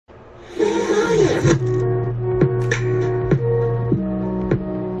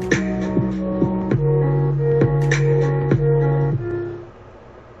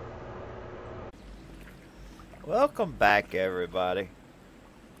back, everybody,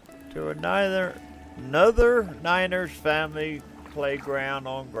 to another Niners family playground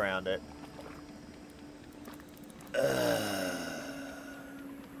on Grounded.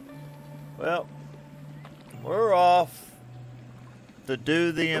 Well, we're off to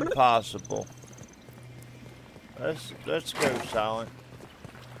do the impossible. Let's go, Silent,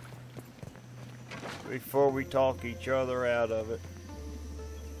 before we talk each other out of it.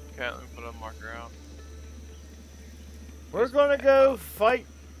 Okay, let me put a marker out. We're gonna go fight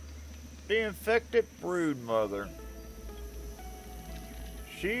the infected brood mother.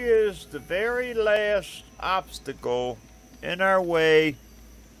 She is the very last obstacle in our way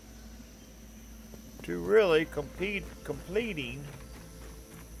to really completing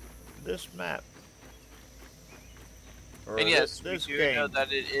this map. Or And yes, this we do game. know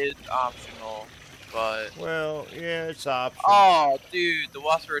that it is optional, but... Well, yeah, it's optional. Oh, dude, the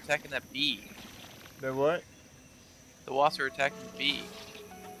wasps are attacking that bee. The what? The wasps are attacking the bee.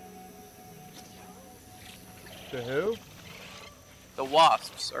 The who? The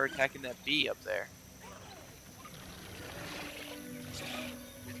wasps are attacking that bee up there.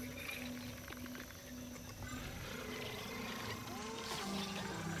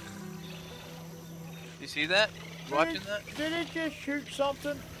 You see that? You watching that? Did it just shoot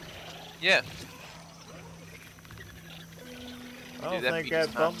something? Yeah. I don't think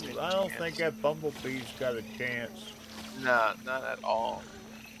that bumblebee's got a chance. Nah, not at all.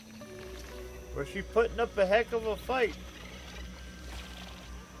 But she's putting up a heck of a fight.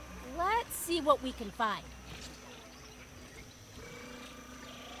 Let's see what we can find.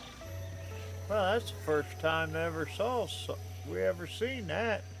 Well, that's the first time we ever seen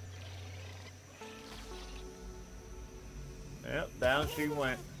that. Yep, down she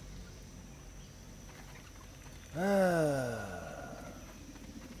went.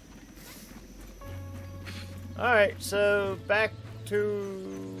 Alright, so back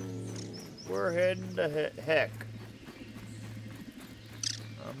to... We're heading to heck.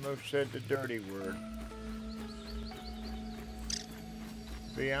 I almost said the dirty word.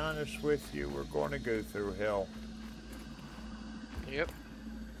 To be honest with you, we're going to go through hell. Yep.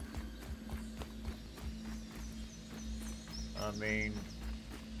 I mean,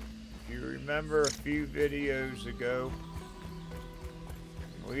 if you remember a few videos ago,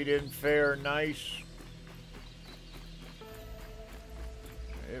 we didn't fare nice.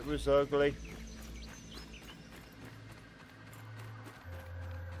 It was ugly.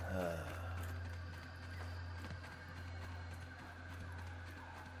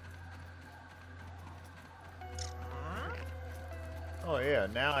 Oh yeah,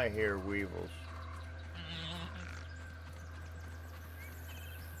 now I hear weevils.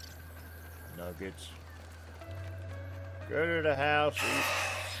 Nuggets. Go to the house.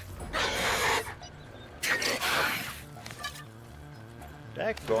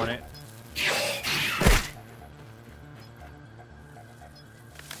 Daggone it.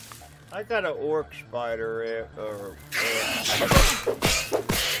 I got an orc spider Yeah,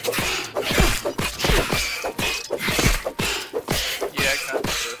 I kind of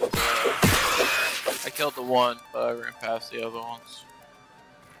I killed the one, but I ran past the other ones.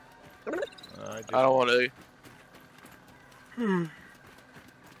 I don't want to.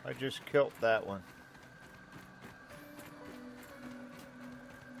 I just killed that one.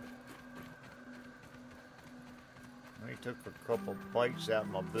 He took a couple bites out of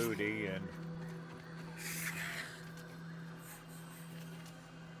my booty and...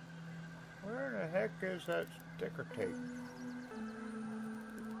 Where the heck is that sticker tape?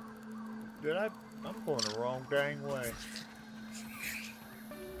 I'm going the wrong dang way.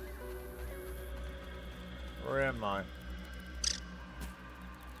 Where am I?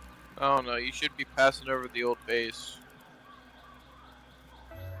 I don't know, you should be passing over the old base.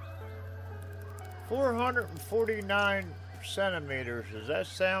 449 centimeters. Does that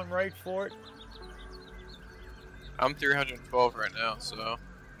sound right for it? I'm 312 right now, so...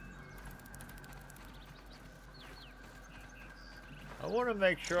 I want to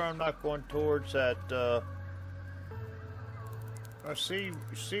make sure I'm not going towards that, I see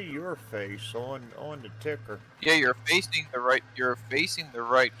your face on the ticker. Yeah, you're facing the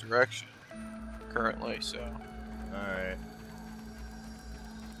right direction currently, so... Alright.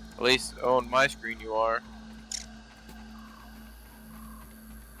 At least on my screen you are.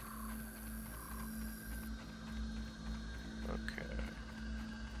 Okay.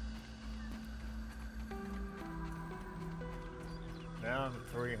 Now I'm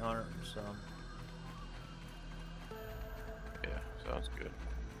 300 and some. Yeah, sounds good.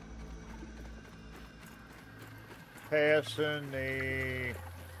 Passing the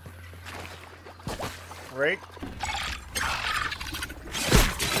rake.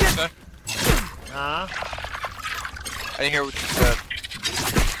 Huh? I didn't hear what you said.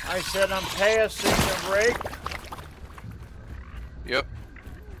 I said I'm passing the rake. Yep.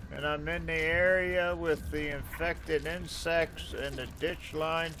 And I'm in the area with the infected insects in the ditch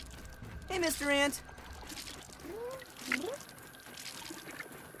line. Hey, Mr. Ant.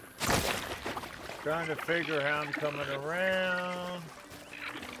 Trying to figure how I'm coming around.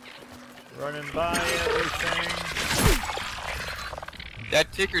 Running by everything.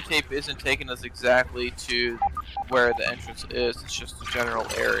 That ticker tape isn't taking us exactly to where the entrance is. It's just a general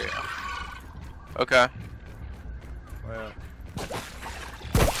area. Okay. Well.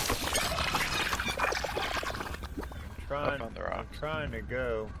 I'm trying to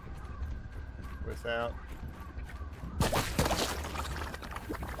go without.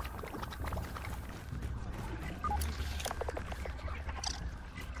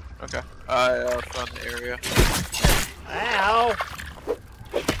 Okay. I found the area. Ow!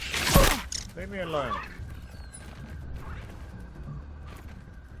 Leave me alone.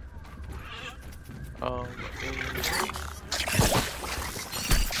 I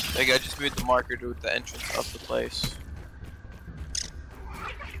think I just moved the marker to the entrance of the place.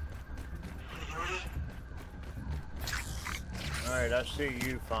 Alright, I see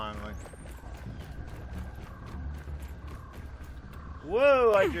you finally.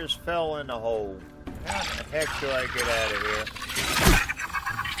 Whoa, I just fell in the hole. How the heck do I get out of here?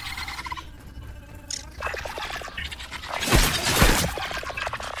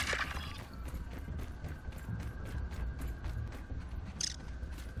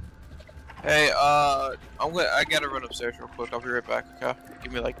 Hey, I gotta run upstairs real quick. I'll be right back, okay?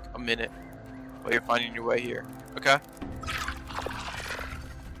 Give me like a minute while you're finding your way here, okay?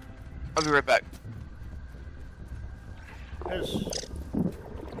 I'll be right back.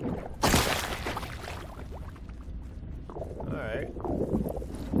 Alright.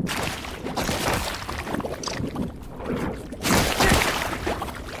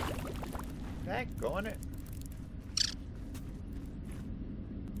 Daggone it.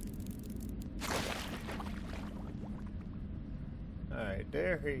 Alright,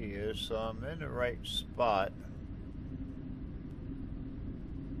 there he is, so I'm in the right spot.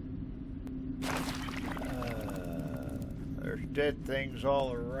 There's dead things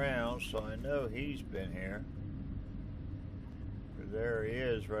all around, so I know he's been here. There he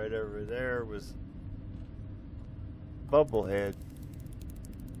is, right over there with Bubblehead.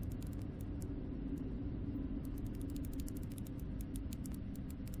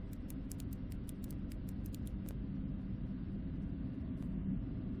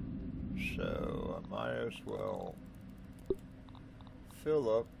 So I might as well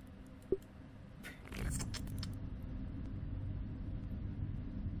fill up.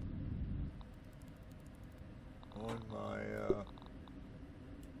 On my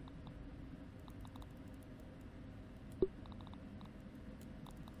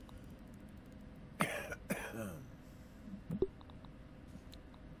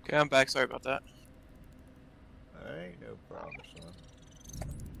Okay, I'm back. Sorry about that. ain't no problem, son.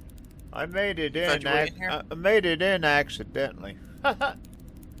 I made it You found in. your way in here? I made it in accidentally. I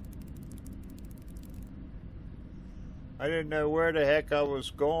didn't know where the heck I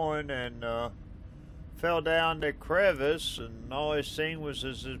was going and fell down the crevice, and all I seen was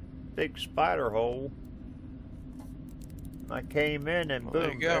this big spider hole. I came in and Well, boom,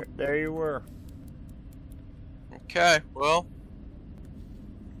 there you go. there you were. Okay, well.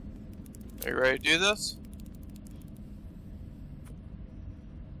 Are you ready to do this?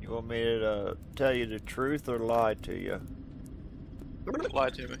 You want me to tell you the truth or lie to you? Lie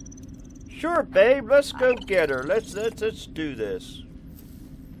to me. Sure, babe. Let's go get her. Let's do this.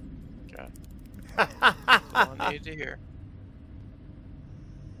 Okay. All I need to hear.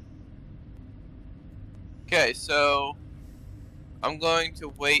 Okay, so I'm going to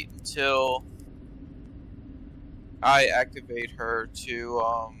wait until I activate her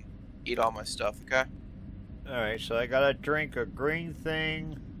to eat all my stuff. Okay. All right. So I gotta drink a green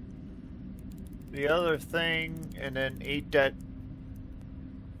thing, the other thing, and then eat that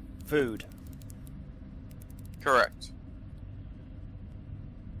food. Correct.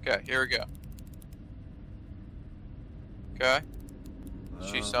 Okay, here we go. Okay.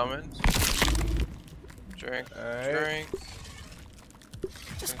 She summons. Drink. Alright. Drink.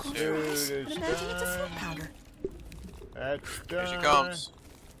 Just close Dude, your eyes it's and imagine it's a done. smoke powder. That's done. Here she comes.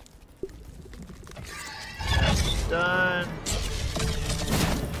 That's done.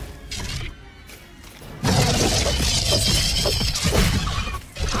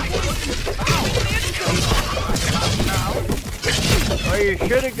 Well, you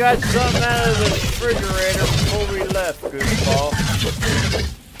should have got something out of the refrigerator before we left, goofball.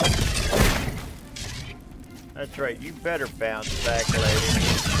 That's right. You better bounce back,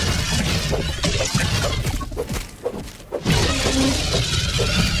 lady.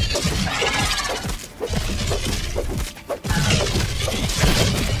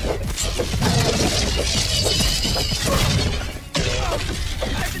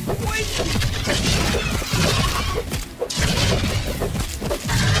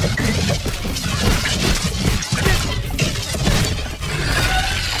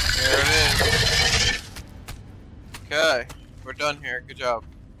 Okay, we're done here. Good job.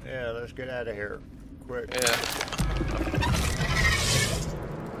 Yeah, let's get out of here. Quick. Yeah.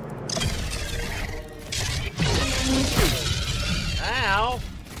 Ow!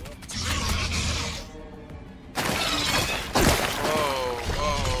 Whoa,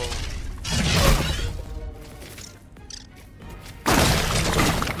 whoa.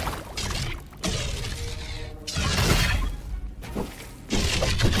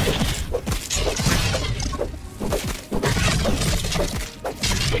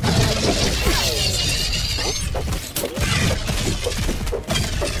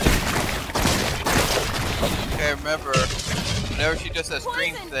 Okay, remember, whenever she does that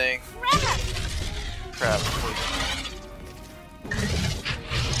screen Poison. thing, crap, poison.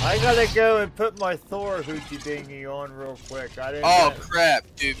 I gotta go and put my Thor hoochie dinghy on real quick. I didn't. Oh get-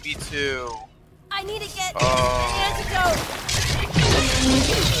 crap, dude, me too. I need to get Oh. an antidote.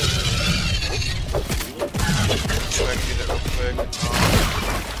 So I can do that real quick.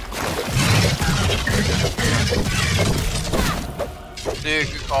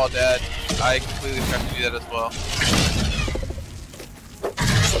 Dude, good call, Dad. I completely forgot to do that as well.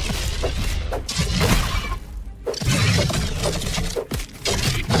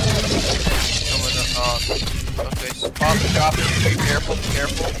 Coming up, okay, just pop and drop it. Be careful, be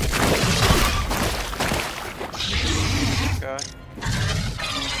careful. Okay.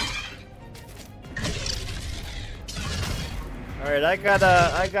 All right, I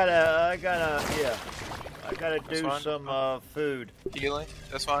gotta, yeah. I gotta That's do fine. some food, Healing,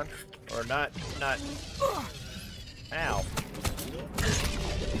 that's fine. or not. Ow!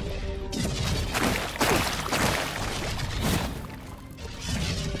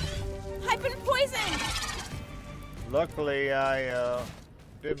 I've been poisoned. Luckily, I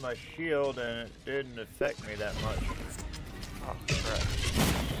did my shield and it didn't affect me that much. Oh crap.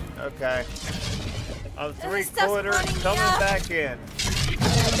 Okay, I'm This stuff's 3/4 burning me coming up. back in.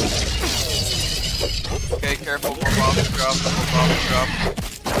 Okay, careful, more bombs to drop, more bombs to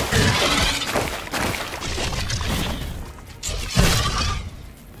drop.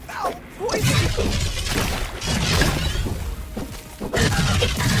 Ow! Poison!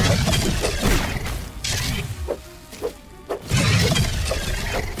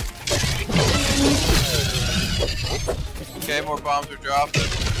 Okay, more bombs are dropping.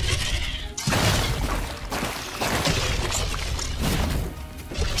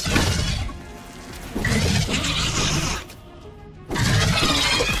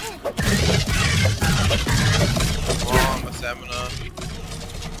 Come on, stamina.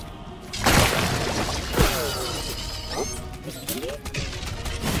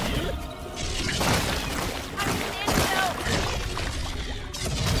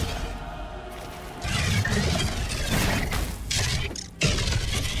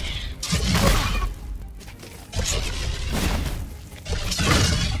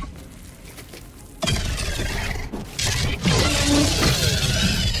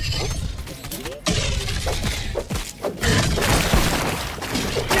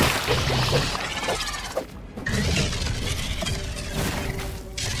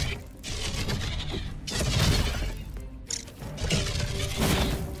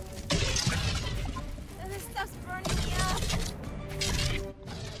 This stuff's burning me up.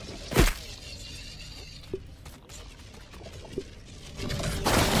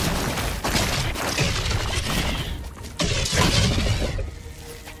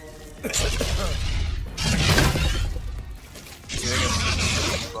 Yeah,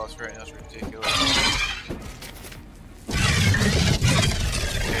 I got boss right now, it's ridiculous.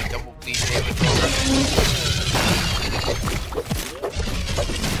 Okay, double bleed damage over.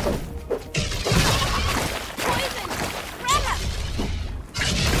 Poison. Grab.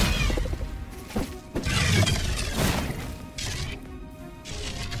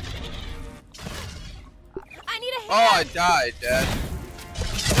 I need a Oh, I hand. died, Dad.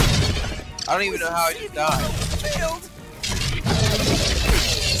 I don't even know how I just died. Failed!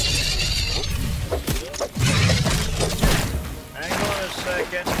 Hang on a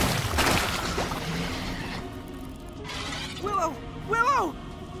second. Willow! Willow!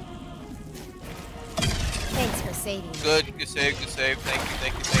 Thanks for saving me. Good save, good save. Thank you,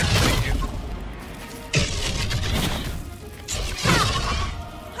 thank you, thank you, thank you.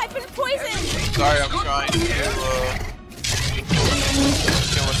 I've been poisoned! Sorry, I'm trying to get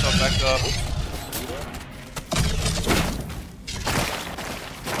myself back up.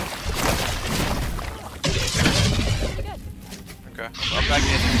 Okay, I'm back in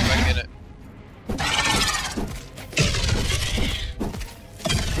it. I'm back in it.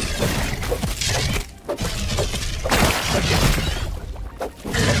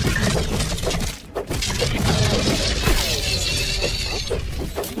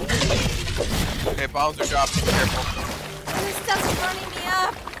 Okay, bombs are dropping. Be careful. This stuff's burning me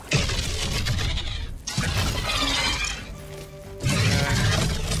up!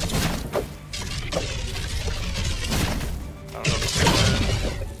 I don't know if it's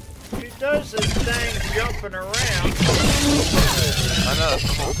She does this thing jumping around. I know, that's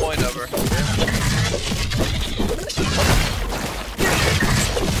the whole point of her.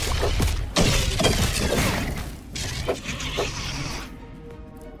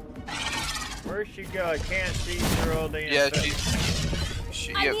 Where'd she go? I can't see through all the Yeah, infect-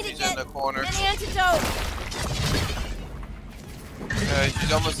 she's I need to in get the corner. an antidote!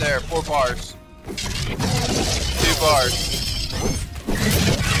 She's almost there. 4 bars. 2 bars.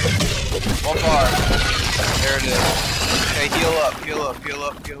 1 bar. There it is. Okay, heal up, heal up, heal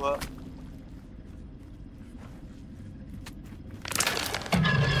up, heal up.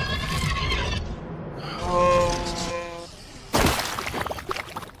 Oh.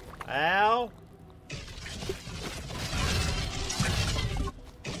 Ow.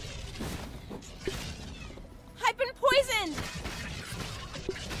 I've been poisoned!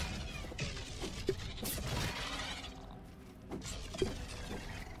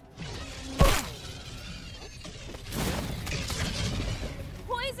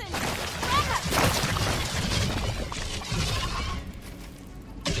 Poison! Crap!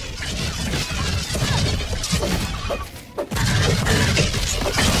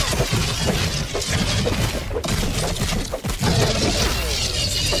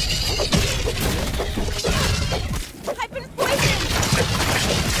 I've been poisoned!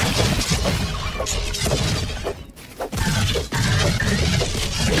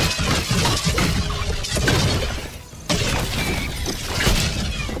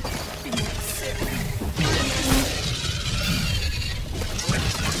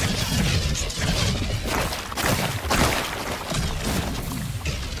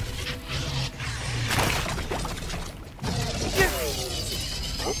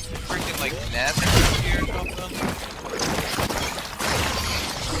 Freaking like nasty here or something.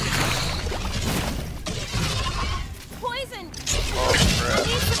 Poison! Oh crap.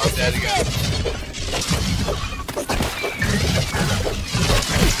 I'm dead again.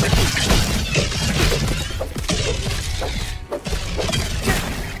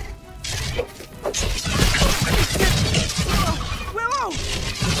 Willow!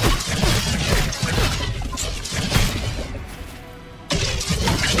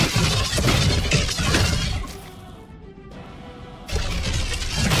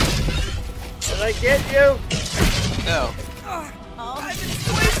 Did I get you? No. I've been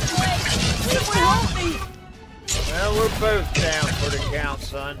poisoned! Someone help me! Well, we're both down for the count,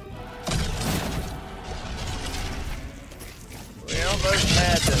 son. We almost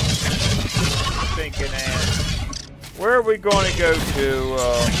had this stinking ass. Where are we going to go to?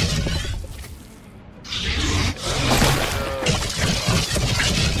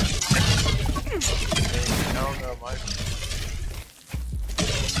 I don't know, my...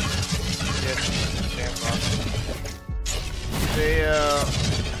 The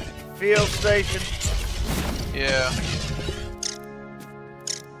field station. Yeah.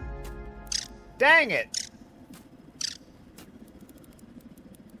 Dang it!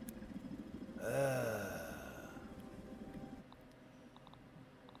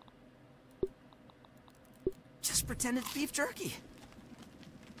 Just pretend it's beef jerky.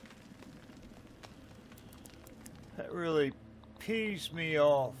 That really pees me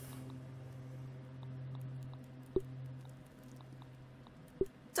off.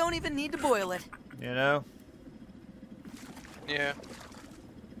 Don't even need to boil it. You know? Yeah.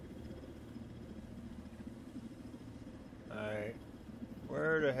 Alright.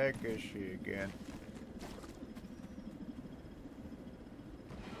 Where the heck is she again?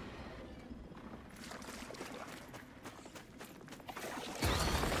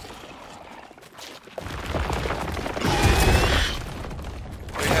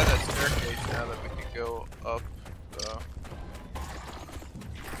 We have that staircase now that we can go up the...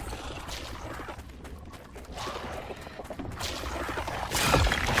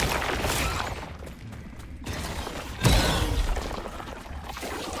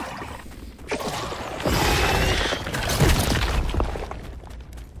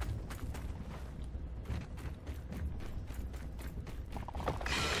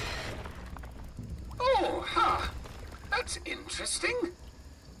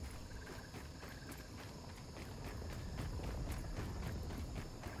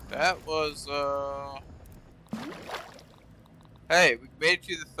 That was, Hey, we made it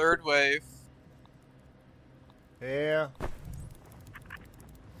to the third wave. Yeah.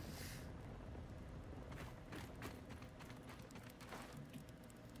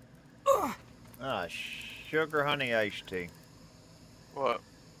 Ah, sugar honey iced tea. What?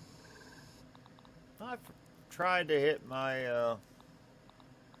 I've tried to hit my,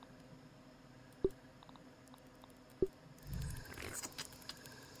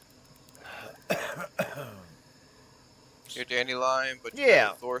 Your dandelion, but you Yeah.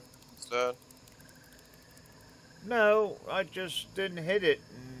 got the Thor instead. No, I just didn't hit it.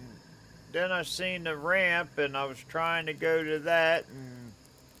 And then I seen the ramp, and I was trying to go to that, and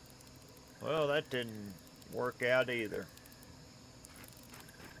well, that didn't work out either.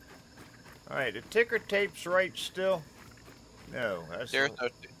 All right, the ticker tape's right still. No, that's There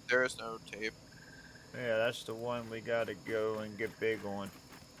is no tape. yeah, that's the one we gotta go and get big on.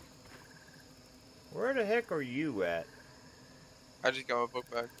 Where the heck are you at? I just got my book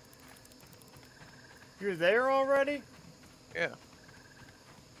back. You're there already? Yeah.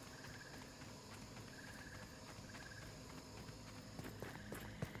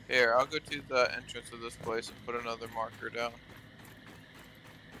 Here, I'll go to the entrance of this place and put another marker down.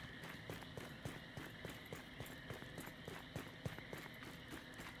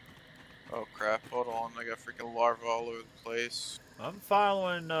 Oh crap, hold on, I got freaking larvae all over the place. I'm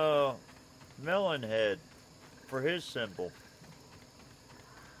following Melonhead for his symbol.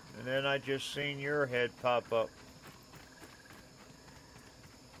 And then I just seen your head pop up.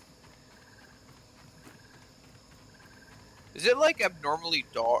 Is it like abnormally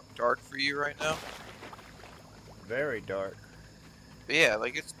dark for you right now? Very dark. Yeah,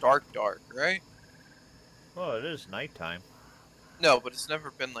 like it's dark, right? Well, it is nighttime. No, but it's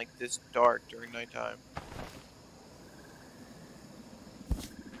never been like this dark during nighttime.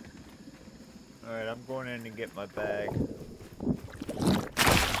 Alright, I'm going in to get my bag.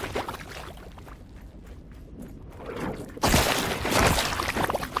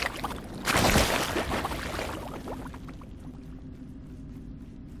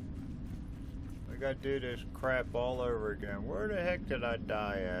 I gotta do this crap all over again. Where the heck did I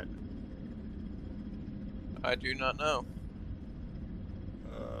die at? I do not know.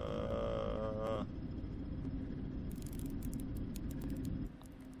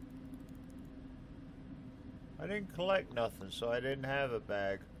 I didn't collect nothing, so I didn't have a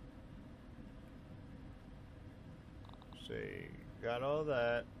bag. Let's see, got all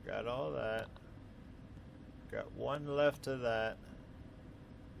that, got all that. Got one left of that.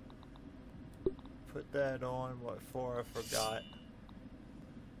 Put that on before I forgot.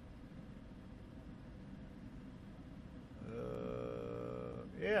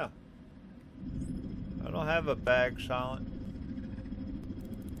 Yeah. I don't have a bag, Silent.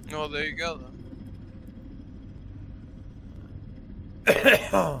 Oh, there you go then.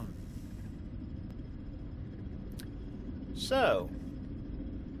 So,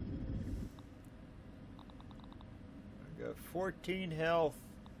 I got 14 health.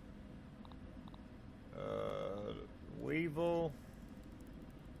 Weevil.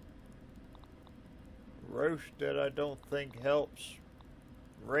 Roast that I don't think helps.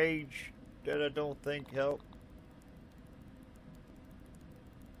 Rage that I don't think help.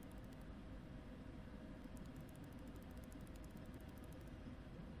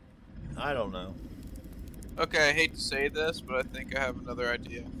 I don't know. Okay, I hate to say this, but I think I have another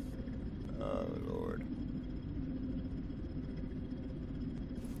idea. Oh, Lord.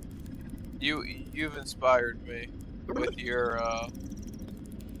 You've inspired me with your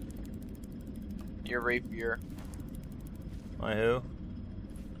rapier. My who?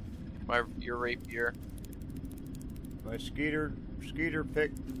 Your rapier. My skeeter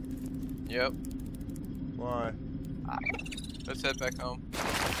pick. Yep. Why? Let's head back home.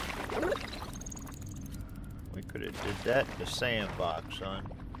 We could have did that in the sandbox, son.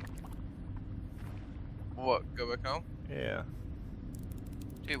 What? Go back home? Yeah.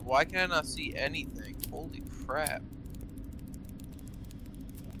 Dude, why can I not see anything? Holy crap.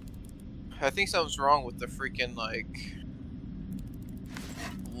 I think something's wrong with the freaking, like,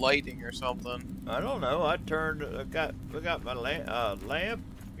 lighting or something. I don't know. I got my lamp,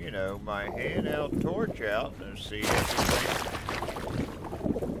 you know, my handheld torch out and see everything.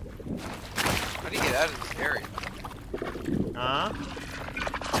 How do you get out of this area? Huh?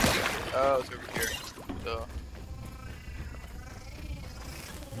 Oh, it's over here. Duh.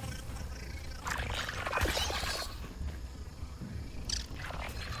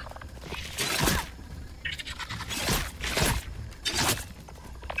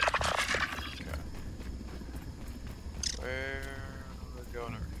 Where are we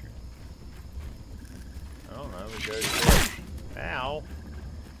going over here?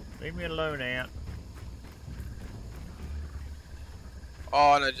 Leave me alone, Ant.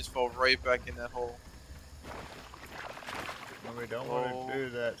 Oh, and I just fell right back in that hole. No, we don't want to do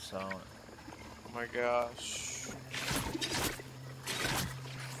that, Silent. Oh my gosh.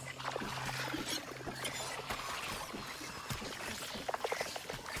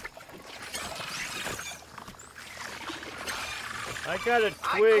 I got a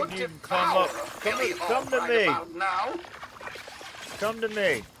twig. You can come up. Come to me. Come to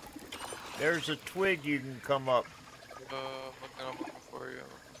me. There's a twig you can come up. I'm looking for you.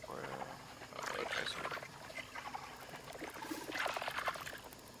 Okay, sorry.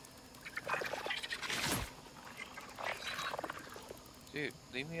 Dude,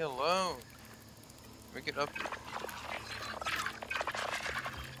 leave me alone. Make it up.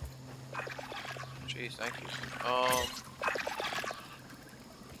 Jeez, thank you.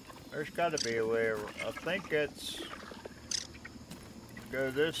 There's got to be a way. I think it's go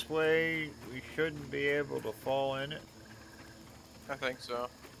this way. We shouldn't be able to fall in it. I think so.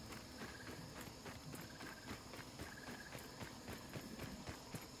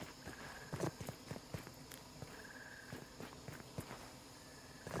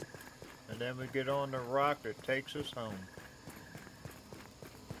 And then we get on the rock that takes us home.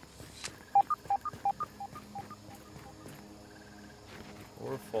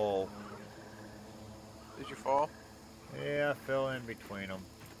 Or fall. Did you fall? Yeah, I fell in between them.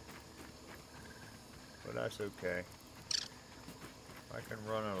 But that's okay. I can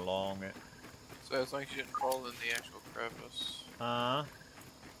run along it. So as long as you didn't fall in the actual crevice. Huh?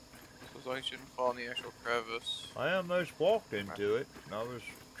 So as long as you didn't fall in the actual crevice. I almost walked into it. I was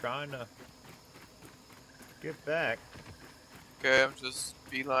trying to get back. Okay, I'm just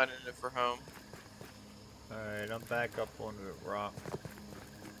beelining it for home. Alright, I'm back up onto the rock.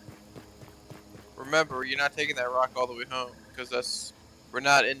 Remember, you're not taking that rock all the way home, because we're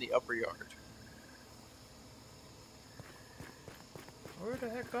not in the upper yard. Where the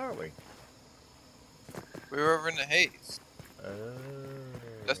heck are we? We were over in the haze. Oh.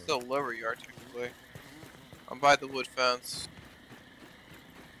 That's the lower yard, technically. I'm by the wood fence.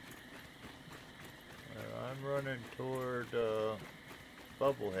 Well, I'm running toward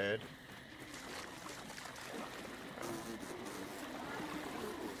Bubblehead.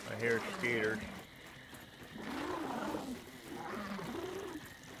 I hear Skeeter.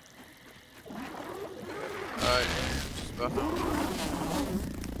 Alright, just about home.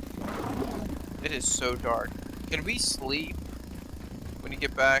 It is so dark. Can we sleep when you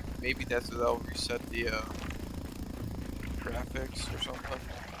get back? Maybe that'll reset the graphics or something.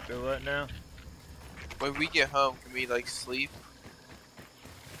 Do what now? When we get home, can we like sleep?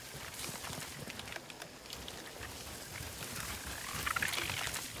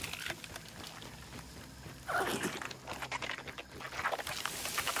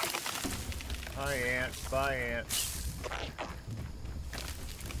 Hi, ants. Bye, ants.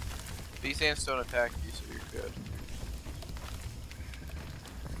 These ants don't attack you, so you're good.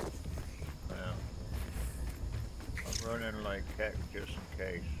 Well, I'm running like heck just in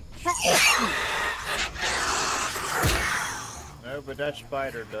case. No, but that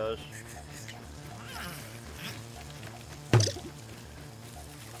spider does.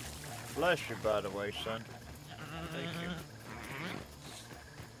 Bless you, by the way, son. Thank you.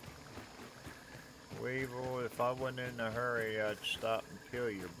 Weevil, if I wasn't in a hurry, I'd stop and kill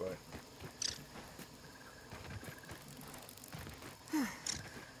you, but...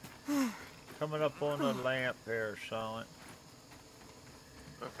 Coming up on the lamp there, Silent.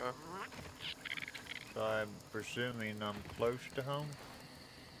 Okay. So I'm presuming I'm close to home?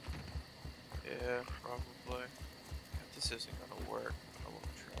 Yeah, probably. This isn't gonna work. I want to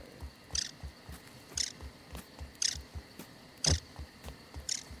try it.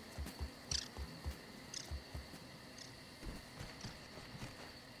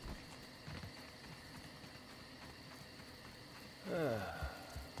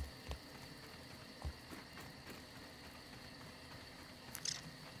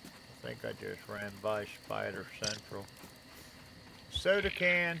 I think I just ran by Spider Central. Soda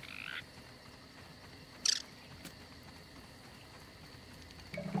can.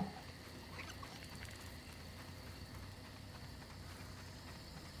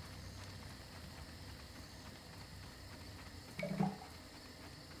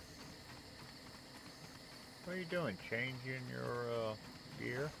 What are you doing? Changing your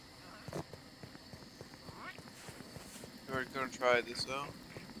gear? We're gonna try this out.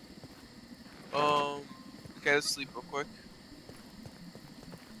 Okay, let's sleep real quick.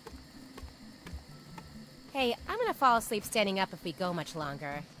 Hey, I'm gonna fall asleep standing up if we go much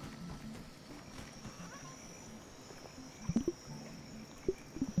longer.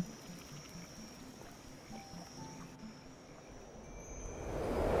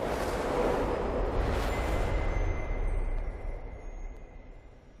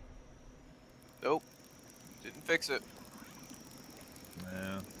 fix it.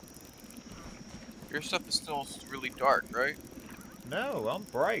 Yeah. Your stuff is still really dark, right? No, I'm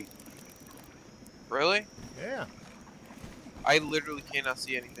bright. Really? Yeah. I literally cannot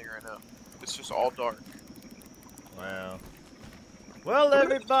see anything right now. It's just all dark. Wow. Well,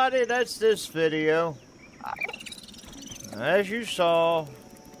 everybody, that's this video. As you saw,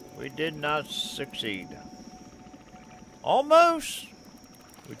 we did not succeed. Almost.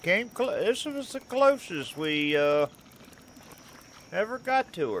 We came close. This was the closest we ever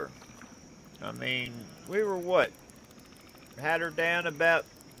got to her. I mean, we were what? Had her down about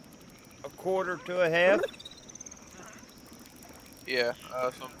a quarter to a half. Yeah,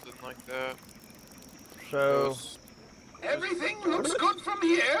 something like that. So, Everything looks good from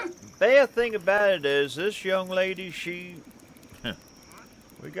here. bad thing about it is this young lady,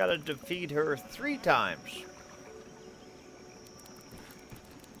 we gotta defeat her 3 times.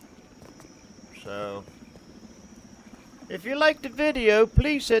 So, if you liked the video,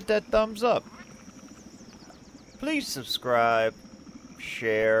 please hit that thumbs up. Please subscribe,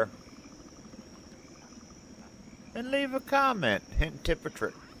 share, and leave a comment, hint, tip, or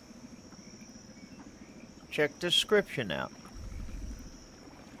trick. Check the description out.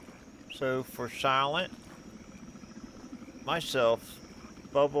 So for Silent, myself,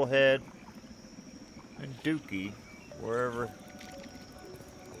 Bubblehead, and Dookie, wherever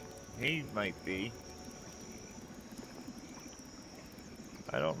he might be.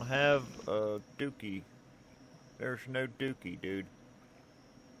 I don't have a Dookie. There's no Dookie, dude.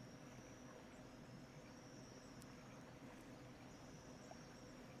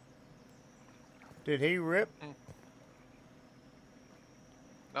 Did he rip? I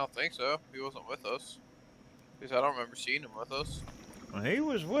don't think so. He wasn't with us. Because I don't remember seeing him with us. Well, he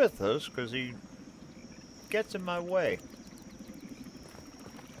was with us because he gets in my way.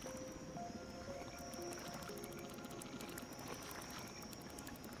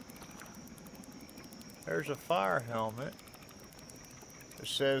 There's a fire helmet. It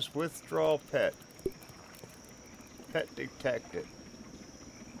says withdraw pet. Pet detected.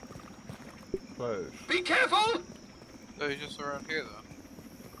 Close. Be careful! So he's just around here, though.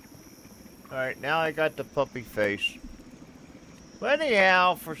 Alright, now I got the puppy face. But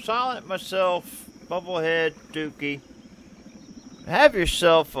anyhow, for Silent, myself, Bubblehead, Dookie, have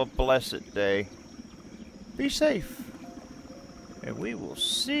yourself a blessed day. Be safe. And we will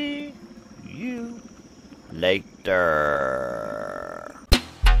see you later.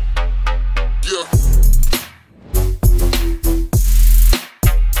 Yeah.